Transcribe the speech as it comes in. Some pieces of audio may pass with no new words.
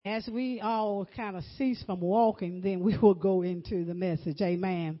as we all kind of cease from walking, then we will go into the message.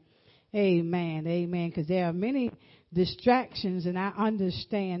 Amen. Amen. Amen. Because there are many distractions, and I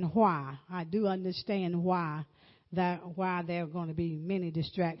understand why. I do understand why there are going to be many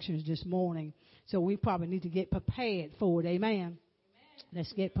distractions this morning. So we probably need to get prepared for it. Amen. Amen.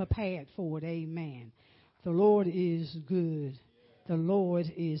 Let's get prepared for it. Amen. The Lord is good. The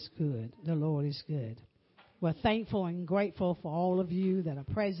Lord is good. The Lord is good. We're thankful and grateful for all of you that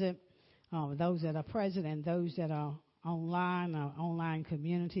are present, those that are present and those that are online, our online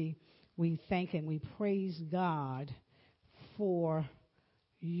community. We thank and we praise God for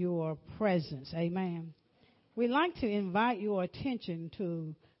your presence. Amen. We'd like to invite your attention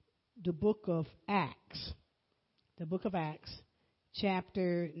to the book of Acts. The book of Acts,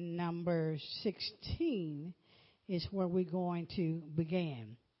 chapter number 16 is where we're going to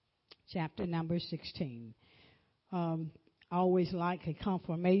begin. Chapter number 16. I always like a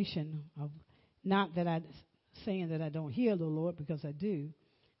confirmation of, not that I'm saying that I don't hear the Lord, because I do,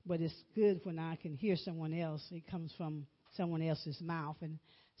 but it's good when I can hear someone else. It comes from someone else's mouth. And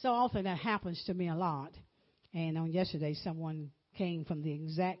so often that happens to me a lot. And on yesterday, someone came from the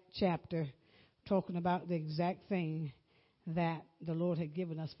exact chapter talking about the exact thing that the Lord had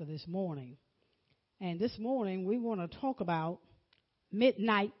given us for this morning. And this morning, we want to talk about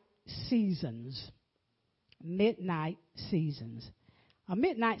midnight seasons. Midnight seasons. A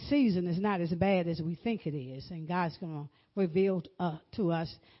midnight season is not as bad as we think it is. And God's going to reveal to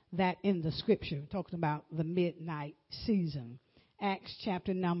us that in the scripture, talking about the midnight season. Acts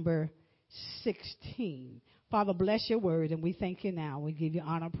chapter number 16. Father, bless your word, and we thank you now. We give you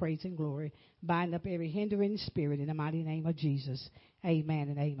honor, praise, and glory. Bind up every hindering spirit in the mighty name of Jesus. Amen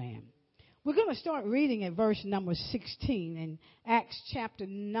and amen. We're going to start reading at verse number 16 in Acts chapter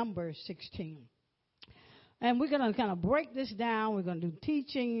number 16. And we're going to kind of break this down. We're going to do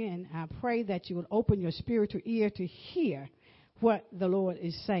teaching, and I pray that you would open your spiritual ear to hear what the Lord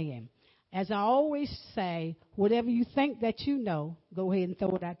is saying. As I always say, whatever you think that you know, go ahead and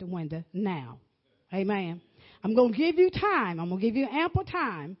throw it out the window now. Amen. I'm going to give you time. I'm going to give you ample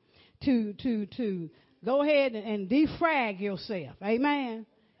time to go ahead and defrag yourself. Amen.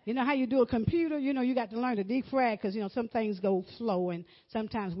 You know how you do a computer? You know, you got to learn to defrag because, you know, some things go slow and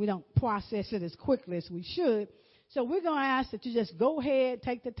sometimes we don't process it as quickly as we should. So we're going to ask that you just go ahead,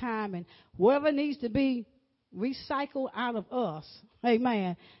 take the time, and whatever needs to be recycled out of us,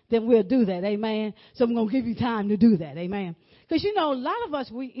 amen, then we'll do that, amen. So I'm going to give you time to do that, amen. Because, you know, a lot of us,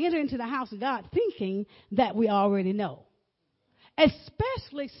 we enter into the house of God thinking that we already know,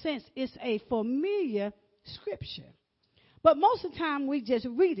 especially since it's a familiar scripture. But most of the time, we just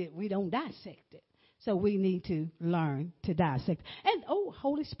read it. We don't dissect it. So we need to learn to dissect. And, oh,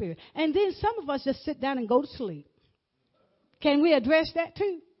 Holy Spirit. And then some of us just sit down and go to sleep. Can we address that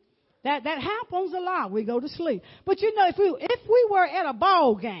too? That happens a lot. We go to sleep. But, you know, if we were at a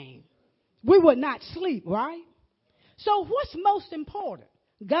ball game, we would not sleep, right? So what's most important?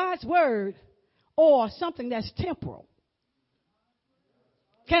 God's word or something that's temporal?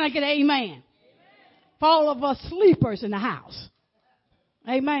 Can I get an amen? For all of us sleepers in the house.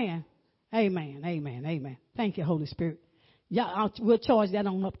 Amen. Amen. Amen. Amen. Thank you, Holy Spirit. Yeah, we'll charge that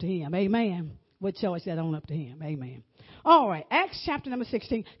on up to him. Amen. We'll charge that on up to him. Amen. All right. Acts chapter number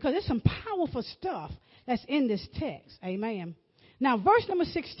 16. Because there's some powerful stuff that's in this text. Amen. Now, verse number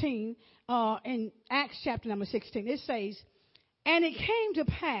 16 in Acts chapter number 16, it says, "And it came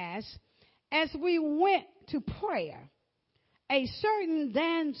to pass as we went to prayer, a certain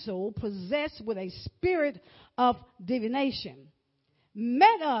damsel possessed with a spirit of divination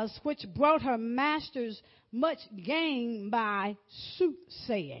met us, which brought her masters much gain by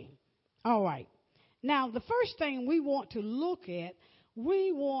soothsaying." All right. Now, the first thing we want to look at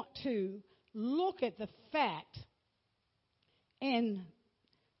the fact in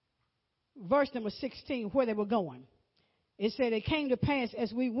verse number 16 where they were going. It said, "It came to pass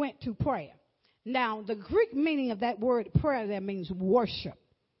as we went to prayer." Now, the Greek meaning of that word prayer there means worship.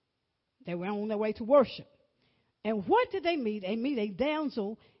 They were on their way to worship. And what did they meet? They meet a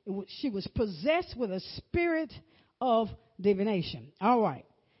damsel. She was possessed with a spirit of divination. All right.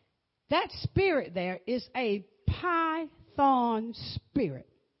 That spirit there is a python spirit.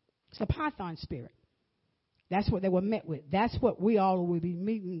 It's a python spirit. That's what they were met with. That's what we all will be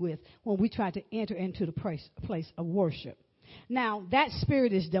meeting with when we try to enter into the place of worship. Now, that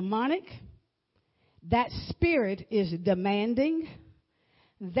spirit is demonic. That spirit is demanding.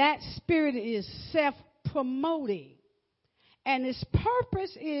 That spirit is self-promoting. And its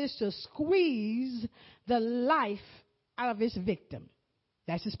purpose is to squeeze the life out of its victim.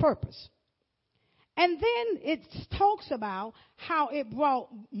 That's its purpose. And then it talks about how it brought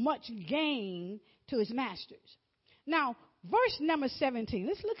much gain to his masters. Now, verse number 17.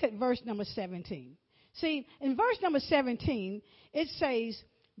 Let's look at verse number 17. See, in verse number 17, it says,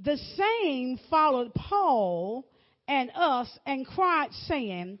 the same followed Paul and us and cried,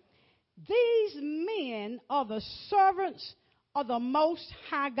 saying, these men are the servants of the Most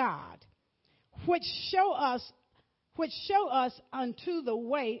High God, which show us unto the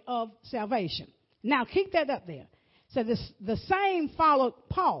way of salvation. Now, keep that up there. So the same followed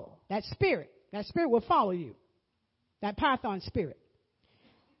Paul. That spirit will follow you. That Python spirit.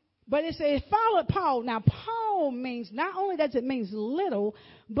 But it says followed Paul. Now, Paul means, not only does it mean little,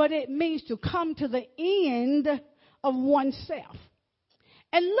 but it means to come to the end of oneself.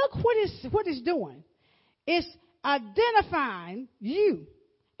 And look what it's doing. It's identifying you.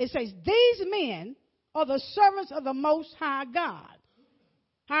 It says, these men are the servants of the Most High God.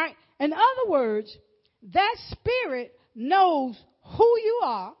 All right? In other words, that spirit knows who you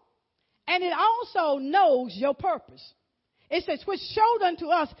are, and it also knows your purpose. It says, which showed unto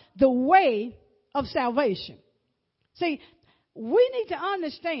us the way of salvation. See, we need to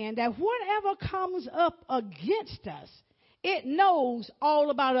understand that whatever comes up against us, it knows all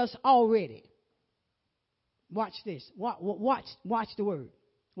about us already. Watch this. Watch the word.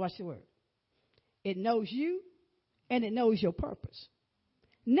 Watch the word. It knows you, and it knows your purpose.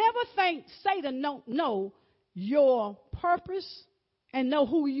 Never think Satan don't know your purpose and know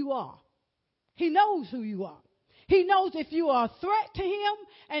who you are. He knows who you are. He knows if you are a threat to him,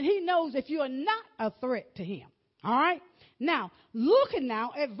 and he knows if you are not a threat to him. All right? Now, looking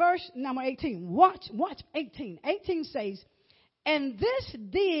now at verse number 18. Watch 18. 18 says, and this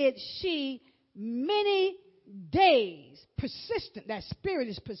did she many days. Persistent. That spirit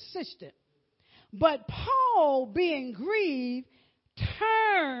is persistent. But Paul, being grieved,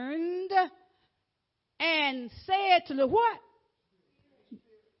 turned and said to the what?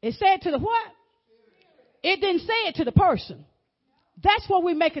 It said to the what? It didn't say it to the person. That's where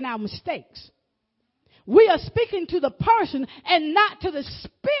we're making our mistakes. We are speaking to the person and not to the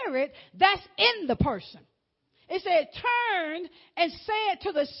spirit that's in the person. It said, turned and said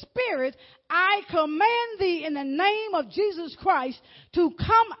to the spirit, I command thee in the name of Jesus Christ to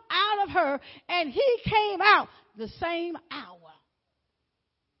come out of her. And he came out the same hour.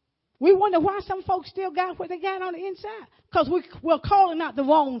 We wonder why some folks still got what they got on the inside. Because we're calling out the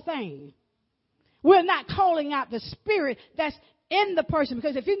wrong thing. We're not calling out the spirit that's in the person.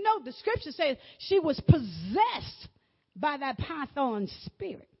 Because if you know, the scripture says she was possessed by that Python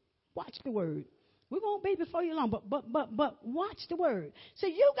spirit. Watch the word. We won't be before you long, but watch the word. So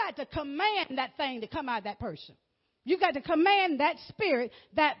you got to command that thing to come out of that person. You got to command that spirit,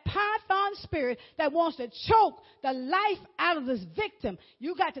 that Python spirit that wants to choke the life out of this victim.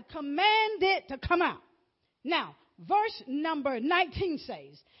 You got to command it to come out. Now, verse number 19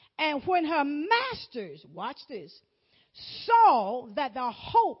 says, and when her masters, watch this, saw that the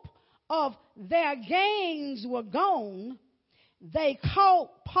hope of their gains were gone, they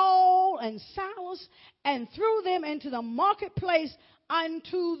caught Paul and Silas and threw them into the marketplace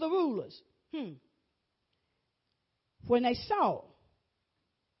unto the rulers. When they saw,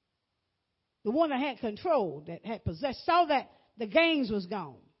 the one that had control, that had possessed, saw that the gains was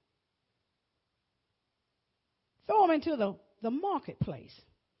gone, throw them into the marketplace.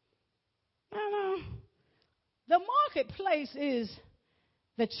 Now, the marketplace is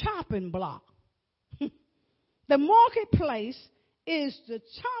the chopping block. The marketplace is the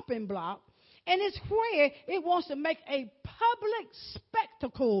chopping block, and it's where it wants to make a public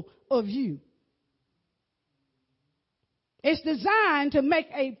spectacle of you. It's designed to make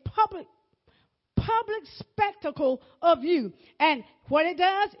a public spectacle of you. And what it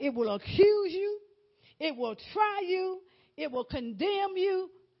does, it will accuse you, it will try you, it will condemn you,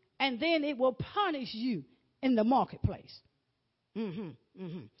 and then it will punish you in the marketplace.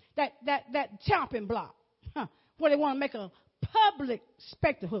 That chopping block. Where they want to make a public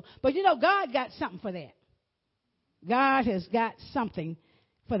spectacle. But you know, God got something for that. God has got something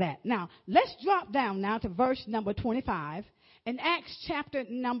for that. Now, let's drop down now to verse number 25 in Acts chapter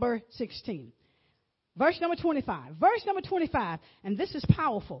number 16. Verse number 25. Verse number 25, and this is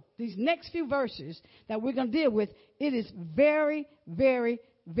powerful. These next few verses that we're going to deal with, it is very, very,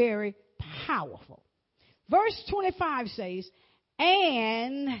 very powerful. Verse 25 says,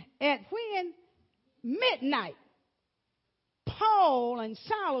 and at when midnight, Paul and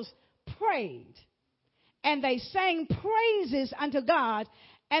Silas prayed, and they sang praises unto God,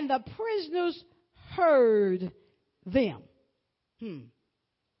 and the prisoners heard them.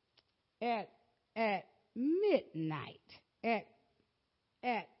 At midnight. At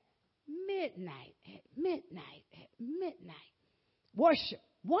midnight, at midnight, at midnight. Worship.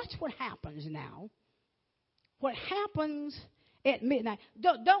 Watch what happens now. What happens at midnight.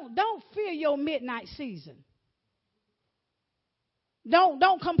 Don't fear your midnight season.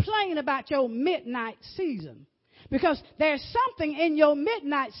 Don't complain about your midnight season. Because there's something in your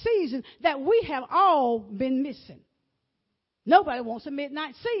midnight season that we have all been missing. Nobody wants a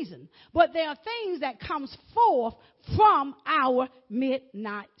midnight season. But there are things that comes forth from our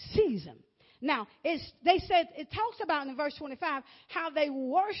midnight season. Now, they said, it talks about in verse 25 how they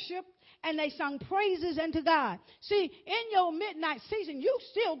worship and they sung praises unto God. See, in your midnight season, you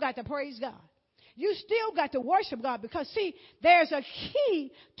still got to praise God. You still got to worship God because, see, there's a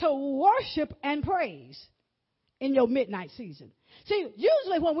key to worship and praise in your midnight season. See,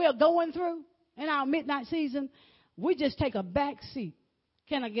 usually when we're going through in our midnight season, we just take a back seat.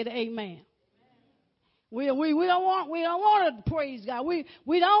 Can I get an amen? We don't want to praise God. We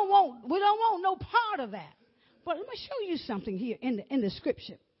don't want no part of that. But let me show you something here in the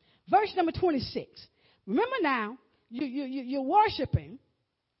scripture. Verse number 26. Remember now, you're worshiping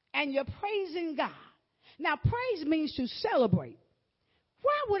and you're praising God. Now, praise means to celebrate.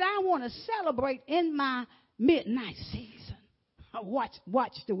 Why would I want to celebrate in my midnight season? Watch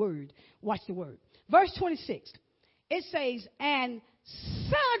the word. Watch the word. Verse 26. It says, and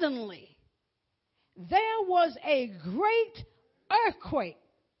suddenly there was a great earthquake,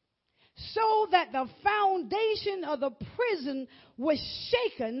 so that the foundation of the prison was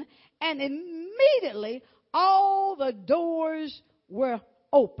shaken, and immediately all the doors were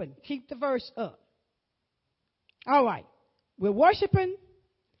open. Keep the verse up. All right. We're worshiping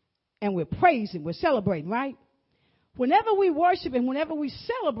and we're praising. We're celebrating, right? Whenever we worship and whenever we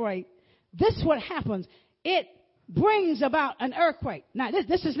celebrate, this is what happens. It brings about an earthquake. Now,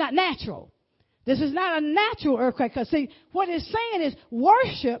 this is not natural. This is not a natural earthquake. Because, see, what it's saying is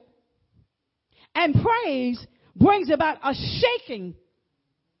worship and praise brings about a shaking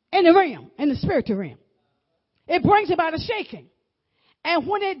in the realm, in the spiritual realm. It brings about a shaking. And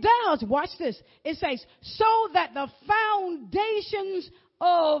when it does, watch this. It says, so that the foundations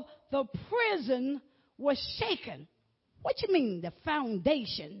of the prison were shaken. What you mean, the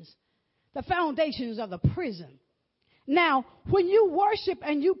foundations? The foundations of the prison. Now, when you worship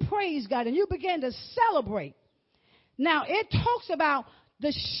and you praise God and you begin to celebrate, now it talks about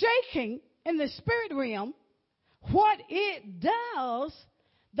the shaking in the spirit realm. What it does,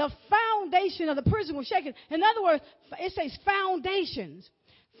 the foundation of the prison was shaken. In other words, it says foundations.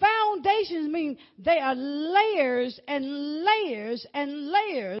 Foundations mean they are layers and layers and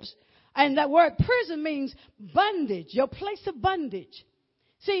layers. And that word prison means bondage, your place of bondage.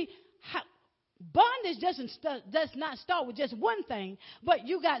 See, bondage does not start with just one thing, but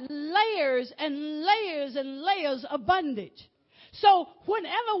you got layers and layers and layers of bondage. So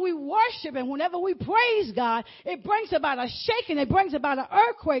whenever we worship and whenever we praise God, it brings about a shaking, it brings about an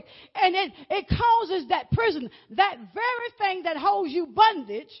earthquake, and it causes that prison, that very thing that holds you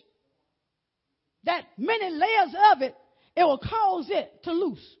bondage, that many layers of it, it will cause it to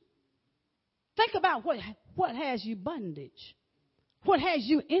loose. Think about what has you bondage. What has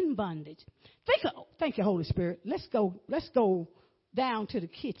you in bondage? Thank you, Holy Spirit. Let's go down to the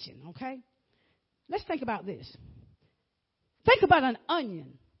kitchen, okay? Let's think about this. Think about an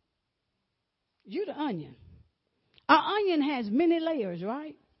onion. You the onion. An onion has many layers,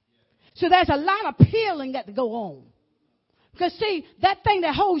 right? So there's a lot of peeling got to go on. Because see, that thing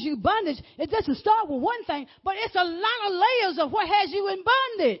that holds you bondage, it doesn't start with one thing, but it's a lot of layers of what has you in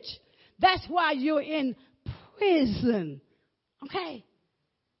bondage. That's why you're in prison. Okay?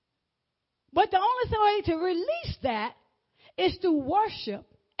 But the only way to release that is to worship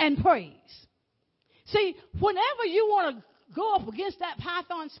and praise. See, whenever you want to go up against that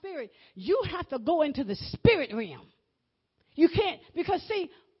python spirit, you have to go into the spirit realm. You can't, because see,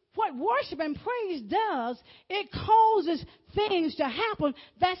 what worship and praise does, it causes things to happen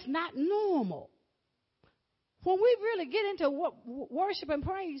that's not normal. When we really get into worship and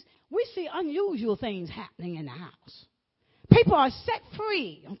praise, we see unusual things happening in the house. People are set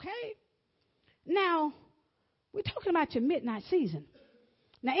free, okay? Now, we're talking about your midnight season.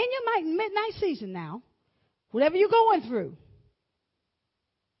 Now, in your midnight season now, whatever you're going through,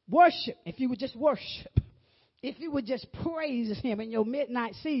 worship, if you would just worship, if you would just praise Him in your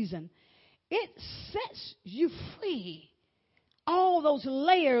midnight season, it sets you free. All those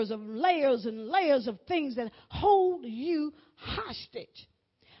layers and layers of things that hold you hostage.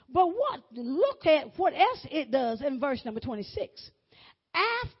 But look at what else it does in verse number 26.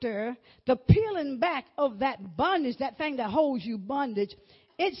 After the peeling back of that bondage, that thing that holds you bondage,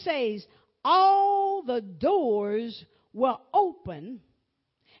 it says, all the doors were open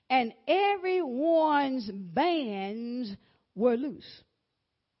and everyone's bands were loose.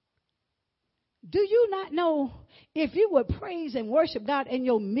 Do you not know if you would praise and worship God in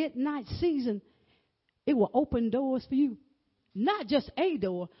your midnight season, it will open doors for you? Not just a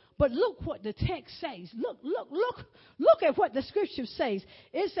door, but look what the text says. Look at what the scripture says.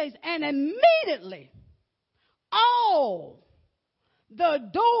 It says, and immediately all the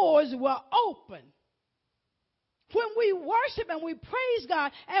doors were open. When we worship and we praise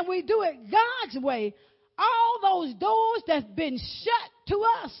God and we do it God's way, all those doors that's been shut to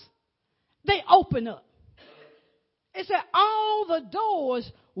us, they open up. It said all the doors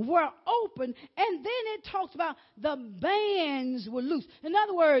were open, and then it talks about the bands were loose. In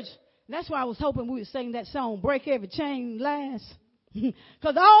other words, that's why I was hoping we would sing that song, Break Every Chain Last.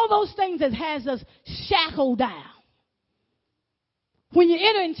 Because all those things that has us shackled down. When you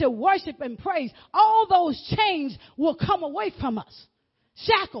enter into worship and praise, all those chains will come away from us.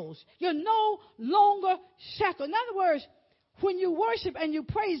 Shackles. You're no longer shackled. In other words, when you worship and you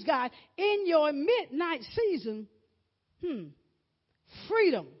praise God in your midnight season,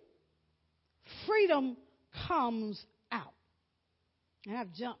 freedom comes out. And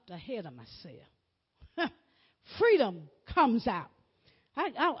I've jumped ahead of myself. Freedom comes out.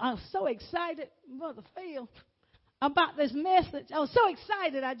 I'm so excited, Brother Phil, about this message. I was so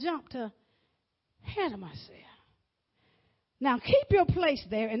excited I jumped ahead of myself. Now, keep your place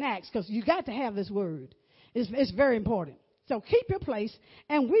there in Acts, because you got to have this word. It's very important. So keep your place,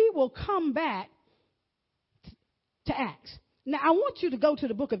 and we will come back to Acts. Now, I want you to go to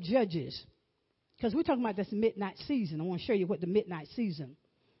the book of Judges, because we're talking about this midnight season. I want to show you what the midnight season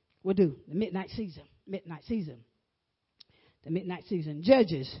will do. The midnight season. The midnight season.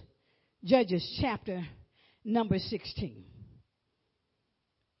 Judges chapter number 16.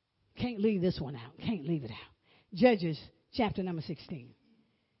 Can't leave this one out. Can't leave it out. Judges chapter number 16.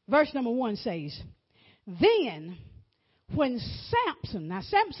 Verse number 1 says, then when Samson, now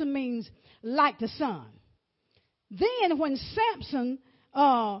Samson means like the sun. Then when Samson,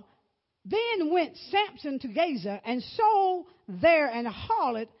 then went Samson to Gaza and saw there an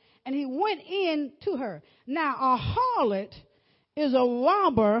harlot, and he went in to her. Now a harlot is a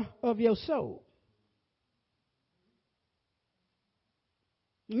robber of your soul.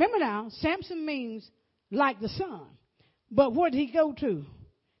 Remember now, Samson means like the sun. But where did he go to?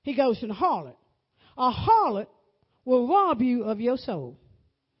 He goes to the harlot. A harlot will rob you of your soul.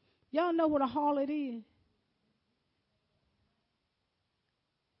 Y'all know what a harlot is?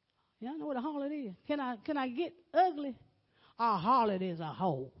 Y'all know what a harlot is? Can I get ugly? A harlot is a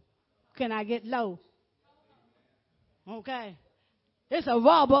hoe. Can I get low? Okay. It's a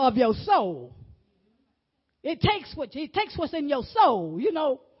robber of your soul. It takes what's in your soul, you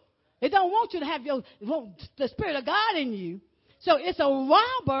know. It don't want you to have the Spirit of God in you. So it's a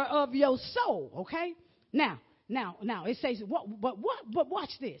robber of your soul, okay? Now, it says, but watch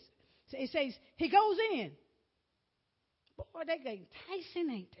this. It says, he goes in. Boy, they get enticing,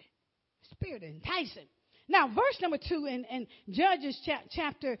 ain't they? Spirit enticing. Now, verse number 2 in Judges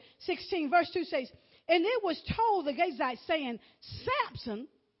chapter 16, verse 2 says, and it was told the Gazites, saying, Samson,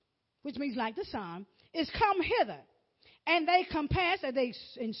 which means like the sun, is come hither. And they compassed, and they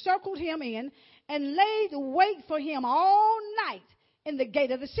encircled him in, and laid wait for him all night in the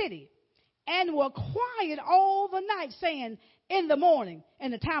gate of the city, and were quiet all the night, saying, in the morning,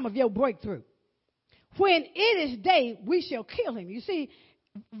 in the time of your breakthrough, when it is day, we shall kill him. You see,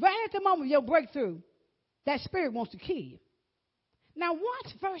 right at the moment of your breakthrough, that spirit wants to kill you. Now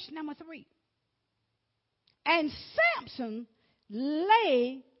watch verse number 3. And Samson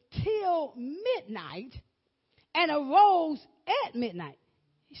lay till midnight, and arose at midnight.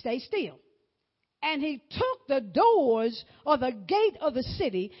 He stayed still. And he took the doors of the gate of the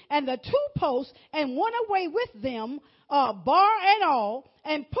city and the 2 posts, and went away with them, bar and all,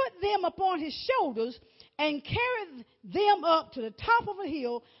 and put them upon his shoulders, and carried them up to the top of a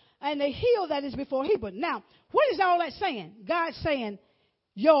hill, and the hill that is before Hebron. Now, what is all that saying? God's saying,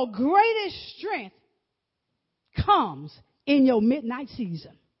 your greatest strength comes in your midnight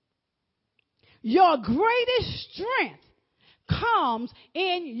season. Your greatest strength comes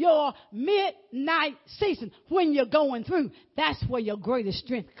in your midnight season. When you're going through, that's where your greatest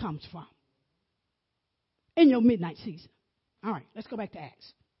strength comes from. In your midnight season. All right, let's go back to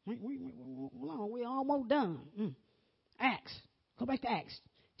Acts. We're almost done. Acts. Go back to Acts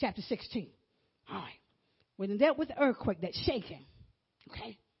chapter 16. All right. When they dealt with the earthquake, that shaking.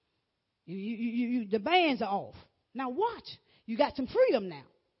 Okay. The bands are off. Now watch. You got some freedom now.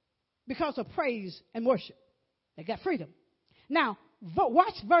 Because of praise and worship. They got freedom. Now,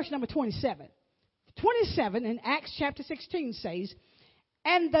 watch verse number 27. 27 in Acts chapter 16 says,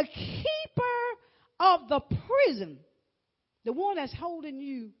 And the keeper of the prison, the one that's holding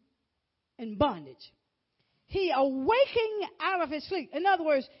you in bondage, he awaking out of his sleep. In other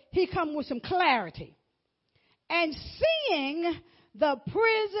words, he come with some clarity. And seeing the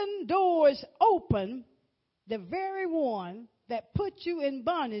prison doors open, the very one that put you in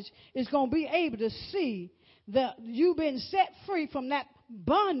bondage is going to be able to see you been set free from that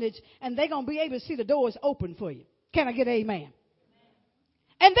bondage, and they're going to be able to see the doors open for you. Can I get an amen?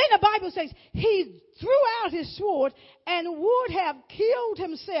 And then the Bible says he drew out his sword and would have killed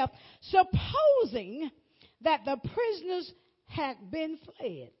himself, supposing that the prisoners had been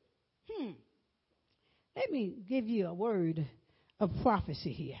fled. Let me give you a word of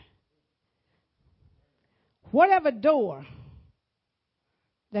prophecy here. Whatever door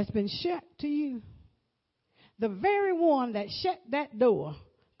that's been shut to you, the very one that shut that door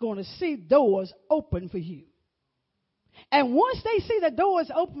going to see doors open for you. And once they see the doors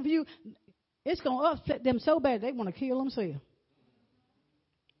open for you, it's going to upset them so bad they want to kill themselves.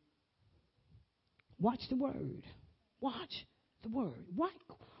 Watch the word. Watch the word.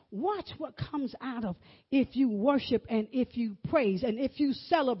 Watch what comes out of if you worship and if you praise and if you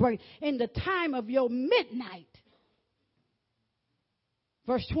celebrate in the time of your midnight.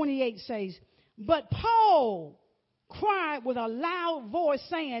 Verse 28 says, but Paul cried with a loud voice,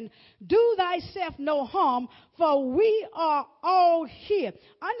 saying, do thyself no harm, for we are all here.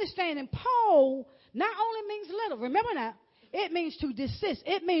 Understanding, Paul not only means little. Remember now, it means to desist.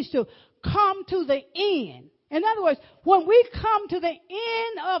 It means to come to the end. In other words, when we come to the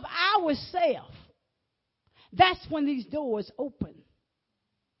end of ourselves, that's when these doors open.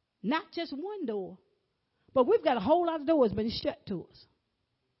 Not just one door, but we've got a whole lot of doors been shut to us.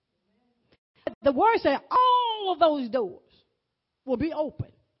 The word said all of those doors will be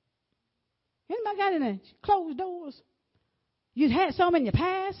open. Anybody got any closed doors? You had some in your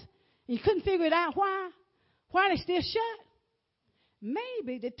past, and you couldn't figure it out why they still shut.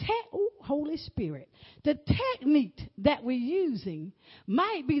 Maybe Holy Spirit, the technique that we're using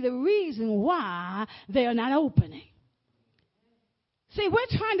might be the reason why they are not opening. See,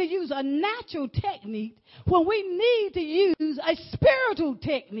 we're trying to use a natural technique when we need to use a spiritual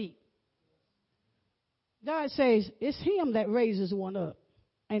technique. God says it's him that raises one up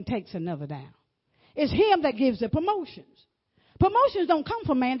and takes another down. It's him that gives the promotions. Promotions don't come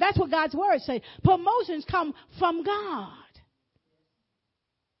from man. That's what God's word says. Promotions come from God.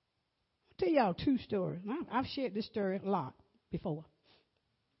 I'll tell y'all two stories. I've shared this story a lot before.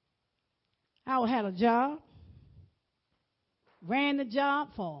 I had a job, ran the job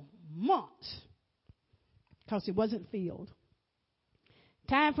for months because it wasn't filled.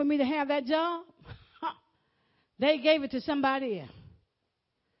 Time for me to have that job, they gave it to somebody else.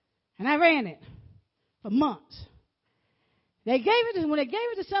 And I ran it for months. When they gave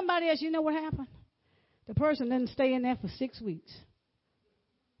it to somebody else, you know what happened? The person didn't stay in there for 6 weeks.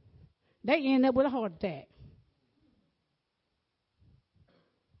 They ended up with a heart attack.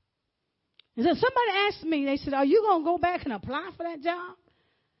 And so somebody asked me, they said, are you going to go back and apply for that job?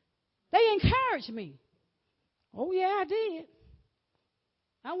 They encouraged me. Oh, yeah, I did.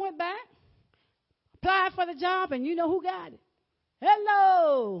 I went back, applied for the job, and you know who got it?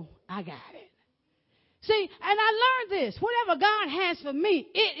 Hello, I got it. See, and I learned this. Whatever God has for me,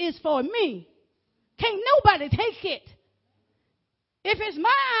 it is for me. Can't nobody take it. If it's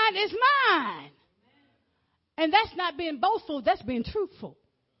mine, it's mine. And that's not being boastful, that's being truthful.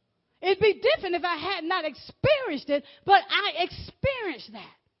 It'd be different if I had not experienced it, but I experienced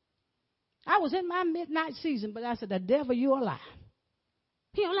that. I was in my midnight season, but I said, the devil, you're a lie.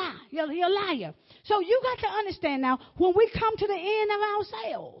 He'll lie. He'll a liar. So you got to understand now, when we come to the end of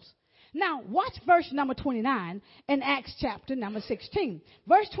ourselves. Now, watch verse number 29 in Acts chapter number 16.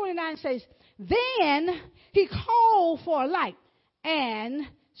 Verse 29 says, then he called for a light and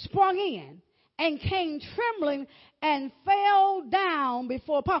sprung in and came trembling and fell down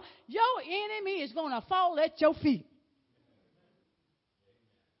before Paul. Your enemy is going to fall at your feet.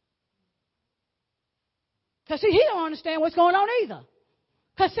 Because, see, he don't understand what's going on either.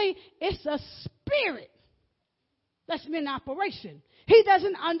 Because, see, it's a spirit that's been in operation. He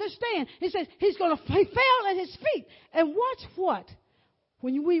doesn't understand. He says he fell at his feet. And watch what?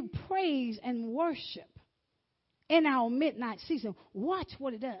 When we praise and worship in our midnight season, watch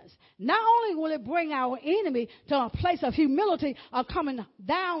what it does. Not only will it bring our enemy to a place of humility of coming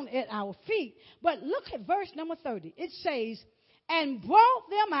down at our feet, but look at verse number 30. It says, and brought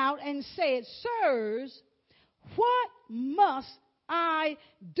them out and said, sirs, what must I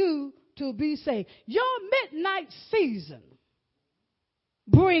do to be saved? Your midnight season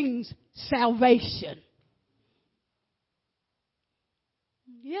brings salvation.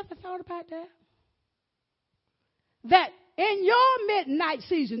 You ever thought about that? That in your midnight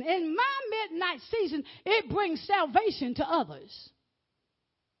season, in my midnight season, it brings salvation to others.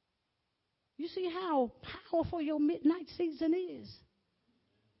 You see how powerful your midnight season is?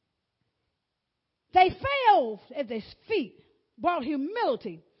 They fell at his feet, brought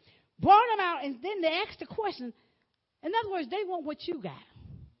humility, brought him out, and then they asked the question. In other words, they want what you got.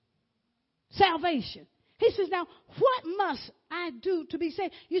 Salvation. He says, now, what must I do to be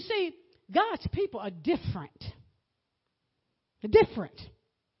saved? You see, God's people are different. They're different.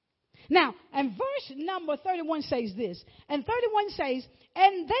 Now, and verse number 31 says this. And 31 says,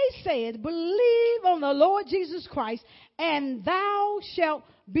 and they said, believe on the Lord Jesus Christ, and thou shalt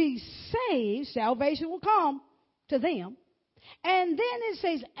be saved. Salvation will come to them. And then it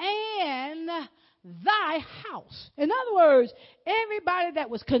says, and thy house. In other words, everybody that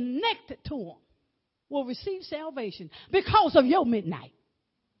was connected to them will receive salvation because of your midnight.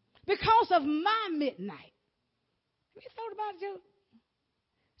 Because of my midnight. Have you thought about it?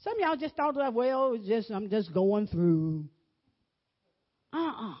 Some of y'all just thought, well, I'm just going through.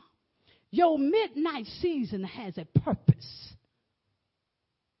 Your midnight season has a purpose.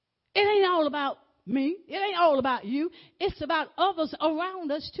 It ain't all about me. It ain't all about you. It's about others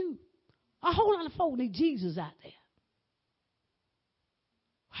around us too. A whole lot of folk need Jesus out there.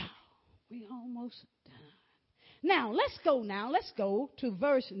 Wow, we almost done. Now, let's go to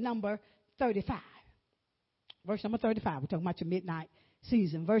verse number 35. Verse number 35. We're talking about your midnight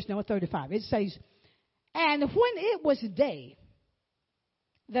season. Verse number 35. It says, and when it was day,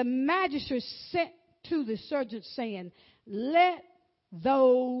 the magistrate sent to the sergeant saying, let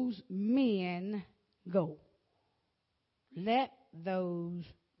those men go. Let those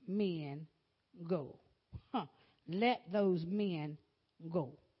men go. Let those men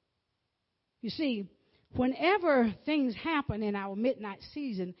go. You see, whenever things happen in our midnight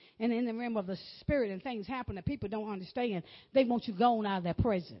season and in the realm of the spirit and things happen that people don't understand, they want you gone out of their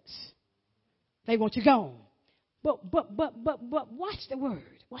presence. They want you gone. But watch the word.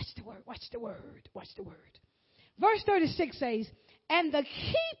 Watch the word. Watch the word. Watch the word. Verse 36 says, and the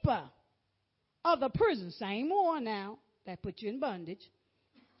keeper of the prison, same one now that put you in bondage,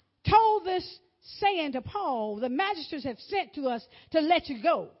 told this saying to Paul, the magistrates have sent to us to let you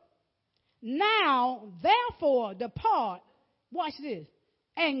go. Now, therefore, depart, watch this,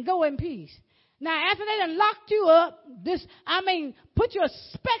 and go in peace. Now, after they done locked you up, put your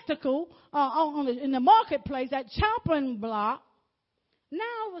spectacle in the marketplace, that chopping block. Now,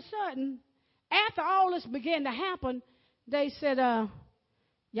 all of a sudden, after all this began to happen, they said,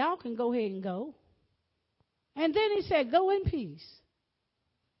 y'all can go ahead and go. And then he said, go in peace.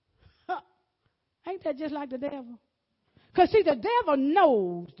 Ain't that just like the devil? Because, see, the devil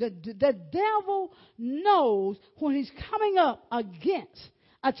knows, the devil knows when he's coming up against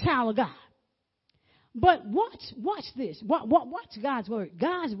a child of God. But watch this. Watch God's word.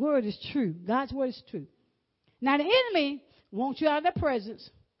 God's word is true. God's word is true. Now, the enemy wants you out of their presence.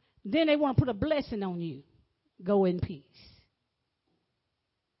 Then they want to put a blessing on you. Go in peace.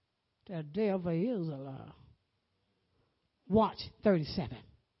 The devil is a lie. Watch 37.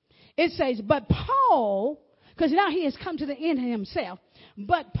 It says, but Paul, because now he has come to the end of himself.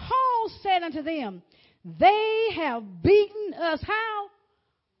 But Paul said unto them, they have beaten us how?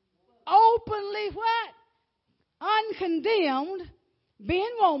 Openly what? Uncondemned,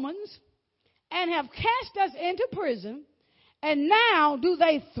 being Romans, and have cast us into prison. And now do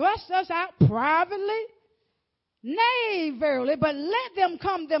they thrust us out privately? Nay, verily, but let them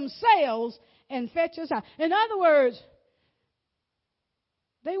come themselves and fetch us out. In other words,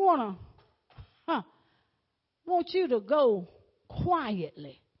 they want you to go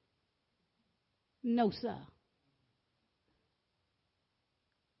quietly. No, sir.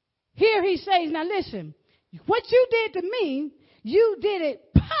 Here he says, now listen, what you did to me, you did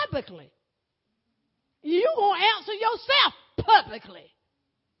it publicly. You won't answer yourself publicly.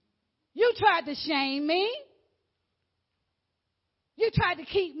 You tried to shame me. You tried to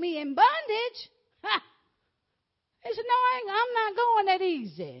keep me in bondage. He said, no, I'm not going that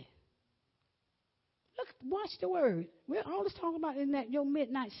easy. Look, watch the word. We're always talking about in that your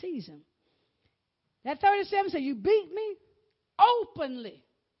midnight season. That 37 said, you beat me openly.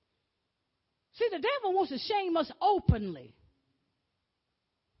 See, the devil wants to shame us openly.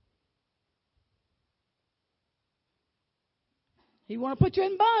 He want to put you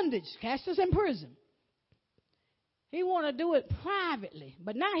in bondage, cast us in prison. He want to do it privately,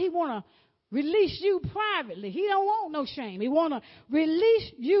 but now he want to release you privately. He don't want no shame. He want to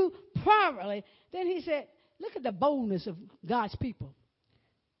release you privately. Then he said, look at the boldness of God's people.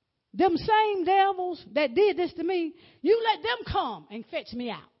 them same devils that did this to me, you let them come and fetch me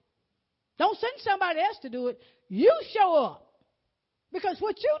out. Don't send somebody else to do it. You show up. Because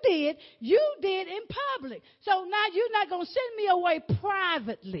what you did in public. So now you're not going to send me away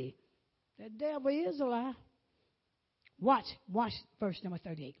privately. The devil is a lie. Watch verse number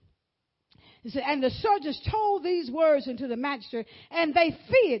 38. It said, and the soldiers told these words unto the magistrate, and they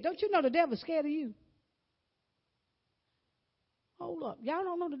feared. Don't you know the devil's scared of you? Hold up. Y'all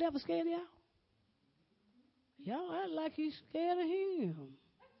don't know the devil's scared of y'all? Y'all act like he's scared of him.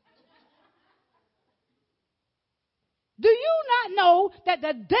 Do you not know that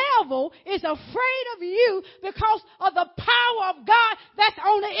the devil is afraid of you because of the power of God that's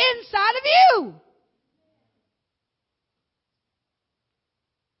on the inside of you?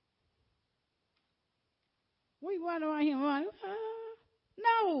 We run around here running.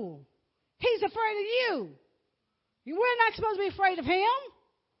 No. He's afraid of you. We're not supposed to be afraid of him.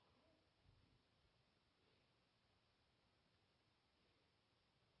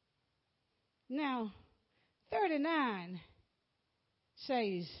 Now, 39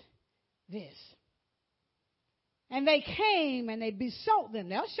 says this. And they came and they besought them.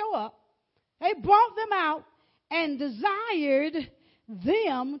 They'll show up. They brought them out and desired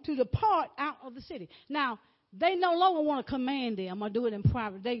them to depart out of the city. Now, they no longer want to command them or do it in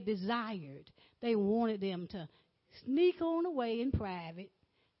private. They desired. They wanted them to sneak on away in private.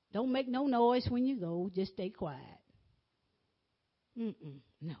 Don't make no noise when you go. Just stay quiet.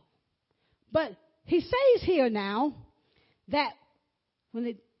 No. But he says here now that when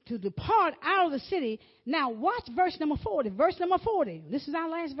they to depart out of the city. Now watch verse number 40. Verse number 40. This is our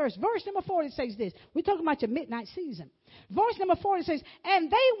last verse. Verse number 40 says this. We're talking about your midnight season. Verse number 40 says,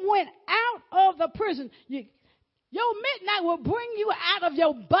 and they went out of the prison. Your midnight will bring you out of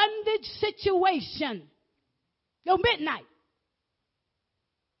your bondage situation. Your midnight.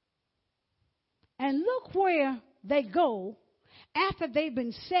 And look where they go after they've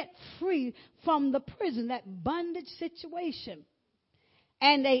been set free from the prison, that bondage situation.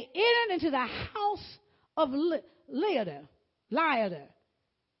 And they entered into the house of Lydda.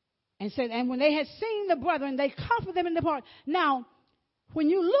 And said, and when they had seen the brethren, they comforted them and departed. Now, when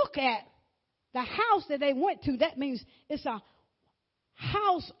you look at the house that they went to, that means it's a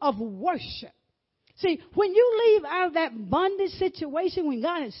house of worship. See, when you leave out of that bondage situation, when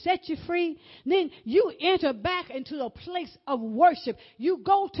God has set you free, then you enter back into a place of worship. You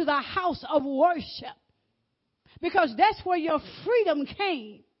go to the house of worship. Because that's where your freedom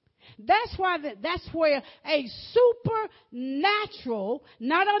came. That's where a supernatural,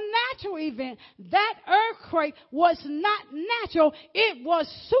 not a natural event, that earthquake was not natural. It was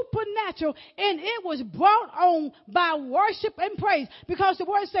supernatural, and it was brought on by worship and praise. Because the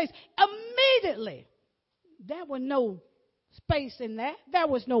word says, immediately, there was no space in that. There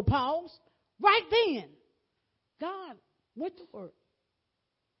was no pause. Right then, God went to work.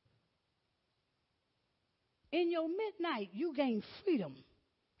 In your midnight, you gain freedom.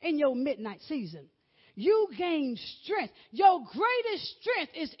 In your midnight season, you gain strength. Your greatest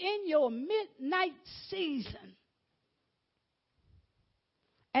strength is in your midnight season.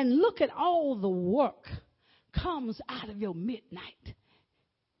 And look at all the work comes out of your midnight.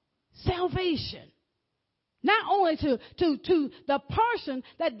 Salvation. Not only to the person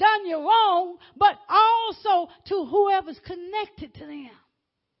that done you wrong, but also to whoever's connected to them.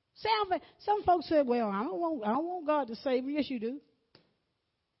 Salvation. Some folks say, well, I don't want God to save me. Yes, you do.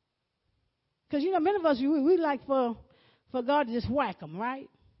 Because, many of us, we like for God to just whack them, right?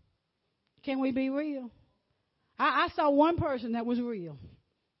 Can we be real? I saw one person that was real.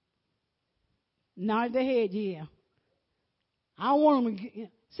 Nodded their head, yeah. I don't want them to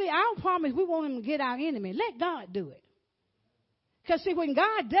see, our problem is we want them to get our enemy. Let God do it. Because, see, when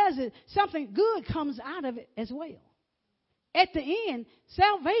God does it, something good comes out of it as well. At the end,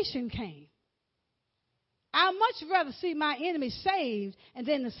 salvation came. I'd much rather see my enemy saved and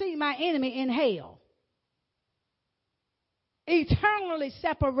than to see my enemy in hell. Eternally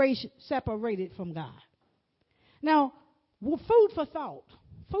separated from God. Now, food for thought.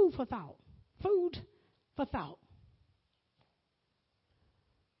 Food for thought. Food for thought.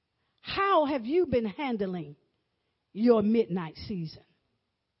 How have you been handling your midnight season?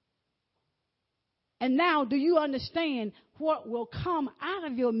 And now, do you understand what will come out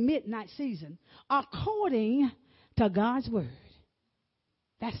of your midnight season according to God's word?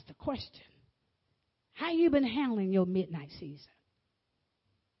 That's the question. How you been handling your midnight season?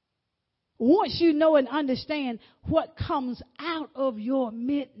 Once you know and understand what comes out of your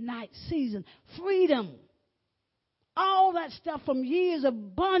midnight season, freedom, all that stuff from years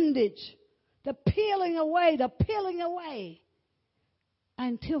of bondage, the peeling away.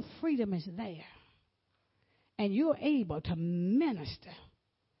 until freedom is there and you're able to minister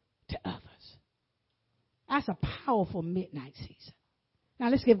to others. That's a powerful midnight season. Now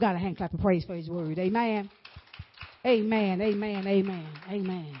let's give God a hand clap of praise for his word. Amen. Amen. Amen. Amen.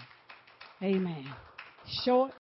 Amen. Amen. Short.